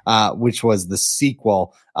 which was the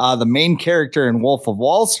sequel. The main character in Wolf of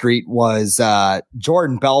Wall Street was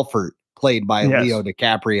Jordan Belfort, played by Leo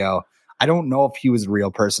DiCaprio. I don't know if he was a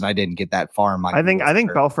real person. I didn't get that far in my. I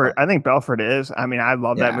think Belfort is. I mean, I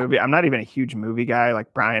love that movie. I'm not even a huge movie guy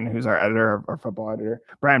like Brian, who's our editor, our football editor.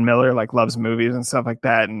 Brian Miller like loves movies and stuff like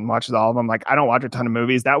that and watches all of them. Like I don't watch a ton of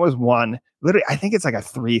movies. That was one. Literally, I think it's like a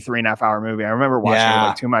 3.5 hour movie. I remember watching it with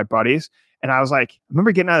like two of my buddies, and I was like, I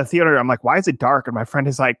remember getting out of the theater. I'm like, why is it dark? And my friend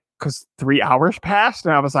is like, because 3 hours passed,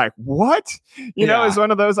 and I was like, what? You know, it's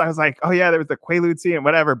one of those. I was like, oh yeah, there was the Quaalude scene and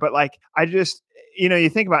whatever. But like, I just. You know, you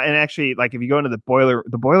think about, and actually, like if you go into the boiler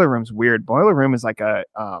room's weird. Boiler Room is like a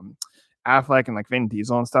Affleck and like Vin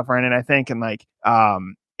Diesel and stuff are in it, I think, and like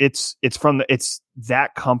it's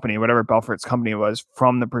that company, whatever Belfort's company was,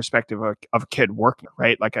 from the perspective of a kid working,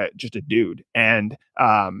 right? Like just a dude, and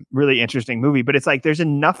really interesting movie. But it's like there's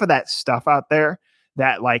enough of that stuff out there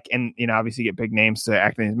that like, and you know, obviously you get big names to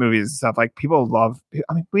act in these movies and stuff. Like people love,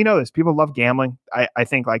 I mean, we know this, people love gambling. I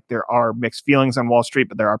think like there are mixed feelings on Wall Street,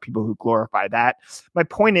 but there are people who glorify that. My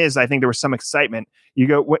point is, I think there was some excitement. You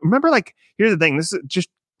go, remember, like, here's the thing, this is just,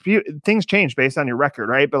 things change based on your record,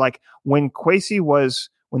 right? But like when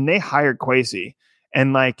they hired Kwesi,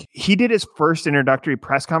 and like he did his first introductory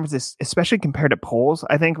press conference, especially compared to polls,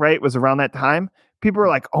 I think, right, was around that time. People were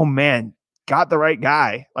like, oh man, got the right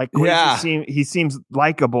guy. Like he seems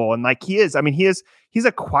likable, and like he is. I mean, he's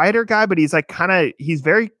a quieter guy, but he's like he's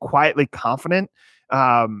very quietly confident.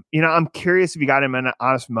 You know, I'm curious if you got him in an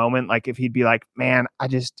honest moment, like if he'd be like, man, I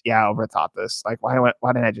overthought this. Like, why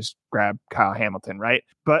didn't I just grab Kyle Hamilton, right?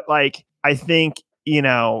 But like, I think, you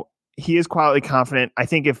know, he is quietly confident. I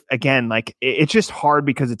think if, again, like it's just hard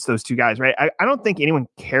because it's those two guys, right? I don't think anyone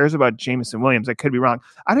cares about Jameson Williams. I could be wrong.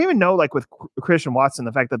 I don't even know, like with Christian Watson,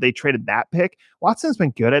 the fact that they traded that pick. Watson's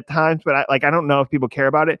been good at times, but I don't know if people care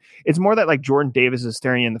about it. It's more that like Jordan Davis is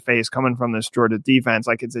staring you in the face coming from this Georgia defense.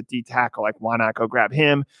 Like it's a D tackle. Like why not go grab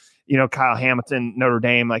him? You know, Kyle Hamilton, Notre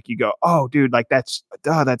Dame, like you go, oh, dude, like that's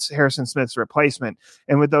Harrison Smith's replacement.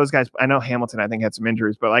 And with those guys, I know Hamilton, I think, had some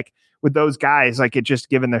injuries, but like with those guys, like it just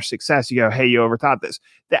given their success, you go, hey, you overthought this.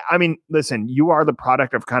 I mean, listen, you are the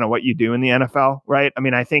product of kind of what you do in the NFL, right? I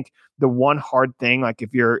mean, I think the one hard thing, like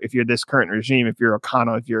if you're this current regime, if you're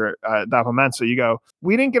O'Connell, if you're Davomenso, you go,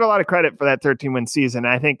 we didn't get a lot of credit for that 13-win season.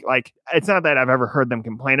 And I think like it's not that I've ever heard them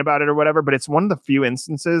complain about it or whatever, but it's one of the few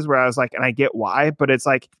instances where I was like, and I get why, but it's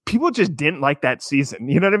like people just didn't like that season.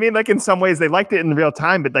 You know what I mean? Like in some ways they liked it in real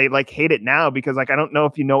time, but they like hate it now because like I don't know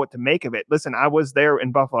if you know what to make of it. Listen, I was there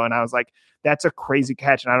in Buffalo and I was like, that's a crazy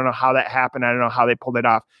catch. And I don't know how that happened. I don't know how they pulled it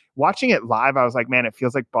off. Watching it live, I was like, man, it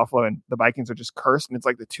feels like Buffalo and the Vikings are just cursed. And it's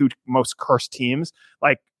like the two most cursed teams,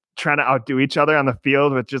 like trying to outdo each other on the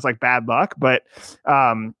field with just like bad luck. But,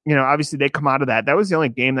 you know, obviously they come out of that. That was the only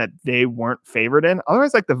game that they weren't favored in.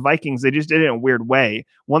 Otherwise, like the Vikings, they just did it in a weird way.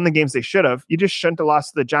 Won the games they should have. You just shouldn't have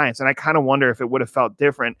lost to the Giants. And I kind of wonder if it would have felt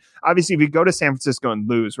different. Obviously, if you go to San Francisco and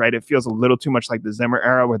lose, right, it feels a little too much like the Zimmer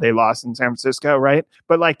era where they lost in San Francisco, right?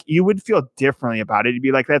 But like you would feel differently about it. You'd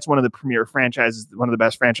be like, that's one of the premier franchises, one of the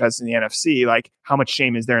best franchises in the NFC. Like how much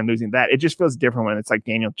shame is there in losing that? It just feels different when it's like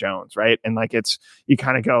Daniel Jones, right? And like you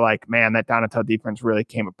kind of go like, man, that Donato defense really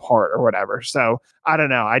came apart or whatever. So I don't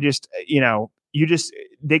know. I just, you know,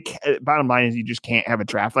 bottom line is you just can't have a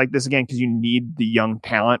draft like this again because you need the young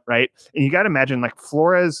talent, right? And you got to imagine like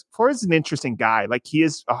Flores is an interesting guy. Like he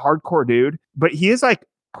is a hardcore dude, but he is like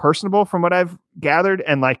personable from what I've gathered,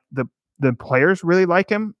 and like the players really like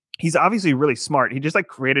him. He's obviously really smart. He just like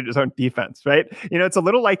created his own defense, right? You know, it's a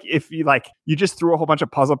little like if you just threw a whole bunch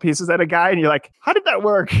of puzzle pieces at a guy and you're like, how did that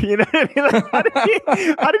work? You know what I mean?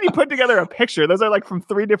 Like, how did he put together a picture? Those are like from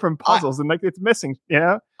 3 different puzzles and like it's missing, you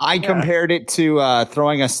know? I compared it to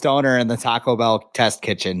throwing a stoner in the Taco Bell test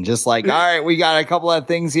kitchen. Just like, all right, we got a queso of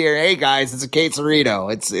things here. Hey guys, it's a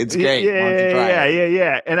quesarito. It's great.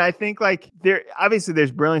 Yeah. And I think like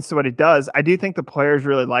there's brilliance to what he does. I do think the players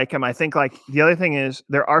really like him. I think like the other thing is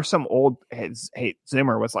there are some old,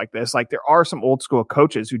 Zimmer was like this. Like there are some old school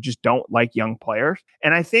coaches who just don't like young players.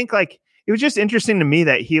 And I think like it was just interesting to me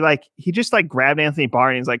that he just like grabbed Anthony Barr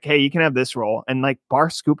and he's like, hey, you can have this role. And like Barr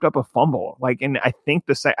scooped up a fumble. Like, and I think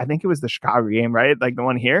it was the Chicago game, right? Like the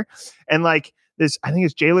one here. And like this, I think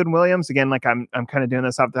it's Jalen Williams. Again, like I'm kind of doing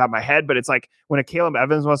this off the top of my head, but it's like when a Caleb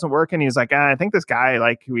Evans wasn't working, he's like, I think this guy,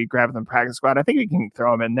 like who we grabbed in the practice squad, I think we can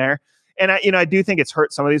throw him in there. And I do think it's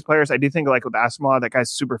hurt some of these players. I do think like with Asamoah, that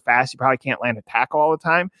guy's super fast. He probably can't land a tackle all the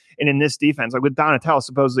time. And in this defense, like with Donatello,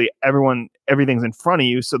 supposedly everything's in front of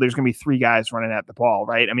you. So there's going to be 3 guys running at the ball,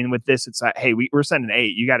 right? I mean, with this, it's like, hey, we're sending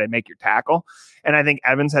 8. You got to make your tackle. And I think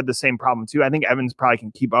Evans had the same problem too. I think Evans probably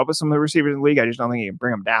can keep up with some of the receivers in the league. I just don't think he can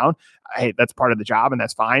bring them down. Hey, that's part of the job and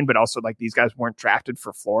that's fine. But also like these guys weren't drafted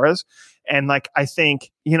for Flores. And like, I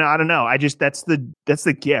think, I don't know. That's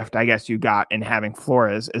the gift, I guess, you got in having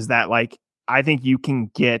Flores, is that like, I think you can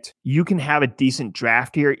have a decent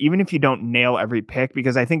draft here, even if you don't nail every pick,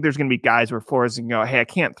 because I think there's going to be guys where Flores can go, hey, I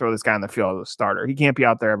can't throw this guy on the field as a starter. He can't be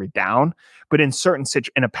out there every down. But in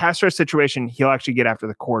a pass rush situation, he'll actually get after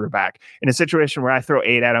the quarterback. In a situation where I throw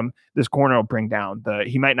 8 at him, this corner will bring down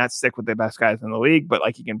he might not stick with the best guys in the league, but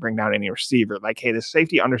like he can bring down any receiver. Like, hey, the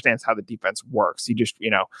safety understands how the defense works. He just,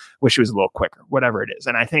 wish he was a little quicker, whatever it is.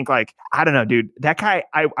 And I think like, I don't know, dude, that guy,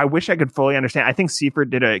 I wish I could fully understand. I think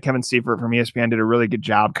Kevin Seifert from ESPN did a really good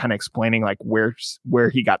job kind of explaining like where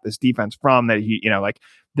he got this defense from, that he, like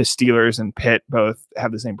the Steelers and Pitt both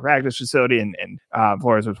have the same practice facility. And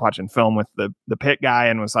Flores was watching film with the Pitt guy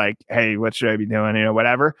and was like, hey, what should I be doing?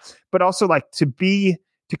 Whatever. But also like to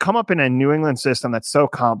come up in a New England system that's so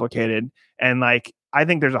complicated. And like, I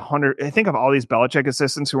think there's I think of all these Belichick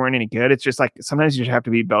assistants who weren't any good. It's just like, sometimes you just have to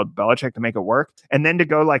be Belichick to make it work. And then to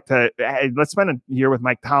go like hey, let's spend a year with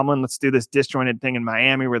Mike Tomlin. Let's do this disjointed thing in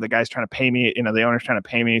Miami where the guy's trying to pay me, the owner's trying to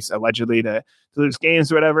pay me allegedly to lose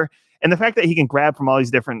games or whatever. And the fact that he can grab from all these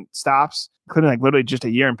different stops, including like literally just a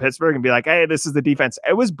year in Pittsburgh, and be like, hey, this is the defense.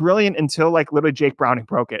 It was brilliant until like literally Jake Browning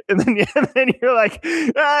broke it. And then you're like,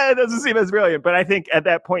 it doesn't seem as brilliant. But I think at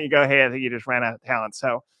that point you go, hey, I think you just ran out of talent.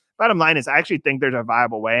 So bottom line is I actually think there's a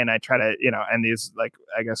viable way. And I try to, and these like,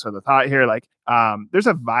 I guess are the thought here, like there's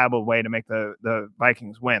a viable way to make the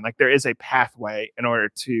Vikings win. Like there is a pathway in order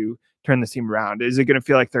to turn this team around. Is it going to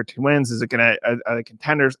feel like 13 wins? Is it going to, are they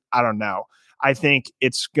contenders? I don't know. I think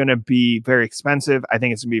it's going to be very expensive. I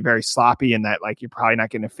think it's going to be very sloppy in that, like, you're probably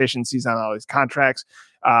not getting efficiencies on all these contracts,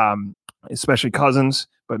 especially Cousins,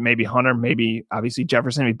 but maybe Hunter, maybe obviously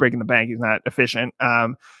Jefferson. He's breaking the bank. He's not efficient.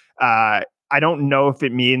 I don't know if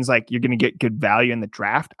it means like you're going to get good value in the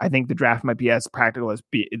draft. I think the draft might be as practical as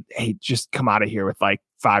hey, just come out of here with like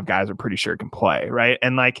 5 guys are pretty sure can play, right?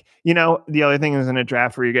 And like, the other thing is in a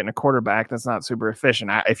draft where you're getting a quarterback that's not super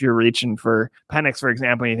efficient. If you're reaching for Penix, for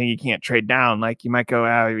example, and you think you can't trade down, like you might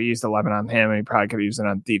go, we used 11 on him and he probably could have used it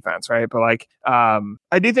on defense, right? But like,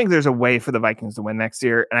 I do think there's a way for the Vikings to win next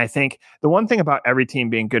year. And I think the one thing about every team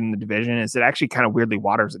being good in the division is it actually kind of weirdly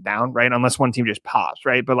waters it down, right? Unless one team just pops,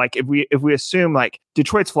 right? But like, if we assume like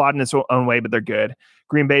Detroit's flawed in its own way, but they're good.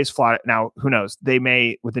 Green Bay's flawed. Now, who knows? They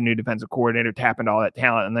may, with the new defensive coordinator, tap into all that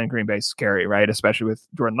talent, and then Green Bay's scary, right? Especially with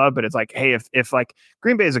Jordan Love. But it's like, hey, if like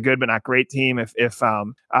Green Bay is a good but not great team, if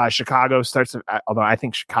Chicago starts to, although I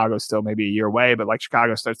think Chicago's still maybe a year away, but like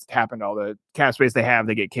Chicago starts to tap into all the cap space they have,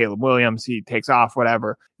 they get Caleb Williams, he takes off,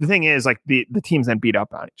 whatever. The thing is, like the teams then beat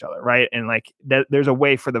up on each other, right? And like there's a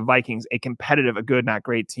way for the Vikings, a competitive, a good, not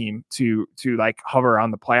great team, to like hover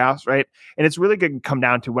on the playoffs, right? And it's really going to come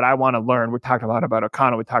down to what I want to learn. We talked a lot about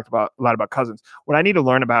O'Connell. We talked a lot about Cousins. What I need to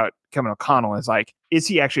learn about Kevin O'Connell is like, is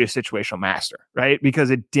he actually a situational master, right? Because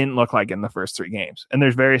it didn't look like in the first 3 games. And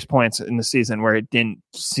there's various points in the season where it didn't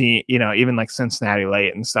see, even like Cincinnati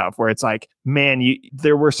late and stuff, where it's like, man,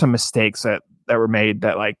 there were some mistakes that were made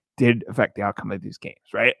that like did affect the outcome of these games,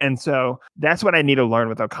 right? And so that's what I need to learn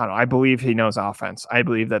with O'Connell. I believe he knows offense. I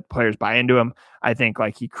believe that players buy into him. I think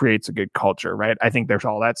like he creates a good culture, right? I think there's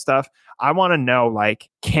all that stuff. I want to know, like,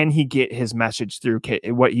 can he get his message through,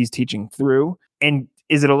 what he's teaching through? And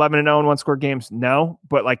is it 11-0 in 1-score games? No,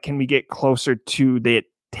 but like, can we get closer to the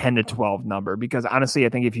 10 to 12 number? Because honestly, I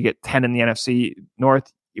think if you get 10 in the NFC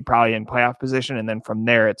North, you're probably in playoff position. And then from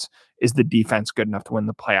there, is the defense good enough to win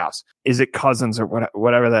the playoffs? Is it Cousins or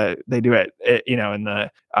whatever they do it, in the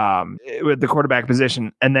with the quarterback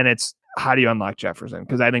position? And then it's, how do you unlock Jefferson?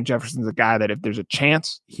 Because I think Jefferson's a guy that if there's a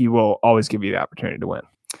chance, he will always give you the opportunity to win.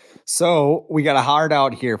 So we got a hard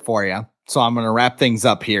out here for you. So I'm going to wrap things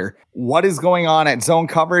up here. What is going on at Zone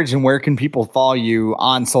Coverage, and where can people follow you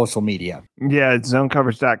on social media? Yeah, it's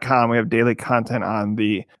zonecoverage.com. We have daily content on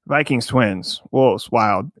the Vikings, Twins, Wolves,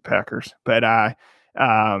 Wild, Packers. But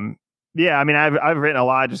yeah, I mean, I've written a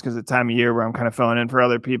lot just because of the time of year where I'm kind of filling in for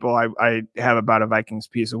other people. I have about a Vikings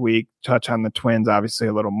piece a week, touch on the Twins, obviously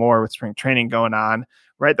a little more with spring training going on.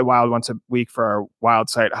 Write the Wild once a week for our Wild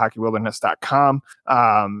site, hockeywilderness.com.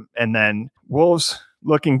 And then Wolves,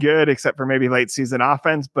 looking good, except for maybe late season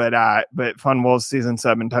offense. But fun Wolves season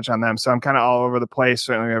sub and touch on them. So I'm kind of all over the place.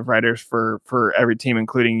 Certainly we have writers for every team,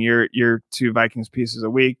 including your 2 Vikings pieces a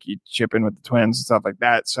week. You chip in with the Twins and stuff like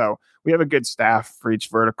that. So we have a good staff for each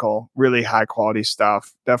vertical, really high quality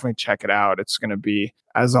stuff. Definitely check it out. It's going to be,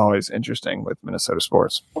 as always, interesting with Minnesota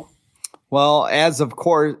sports. Well, as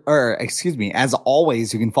always,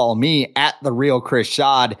 you can follow me at The Real Chris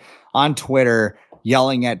Schad on Twitter,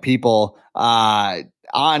 yelling at people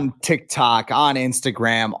on TikTok, on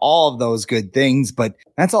Instagram, all of those good things. But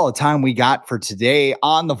that's all the time we got for today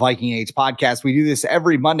on the Viking Age podcast. We do this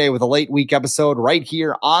every Monday with a late week episode right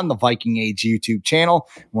here on the Viking Age YouTube channel.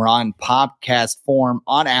 We're on podcast form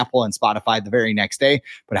on Apple and Spotify the very next day.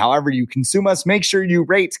 But however you consume us, make sure you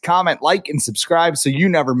rate, comment, like, and subscribe so you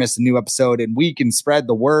never miss a new episode and we can spread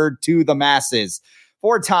the word to the masses.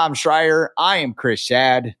 For Tom Schreier, I am Chris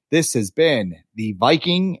Schad. This has been the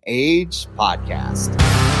Viking Age Podcast.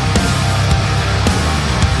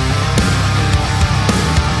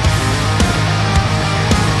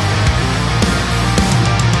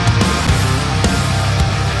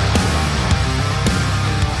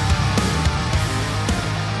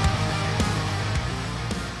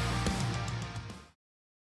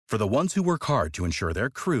 For the ones who work hard to ensure their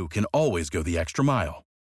crew can always go the extra mile,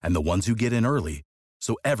 and the ones who get in early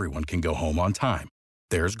so everyone can go home on time,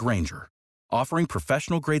 there's Grainger, offering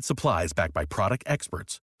professional-grade supplies backed by product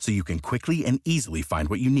experts so you can quickly and easily find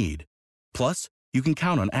what you need. Plus, you can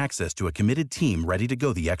count on access to a committed team ready to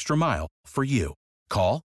go the extra mile for you.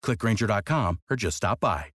 Call, click Grainger.com, or just stop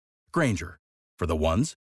by. Grainger, for the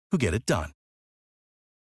ones who get it done.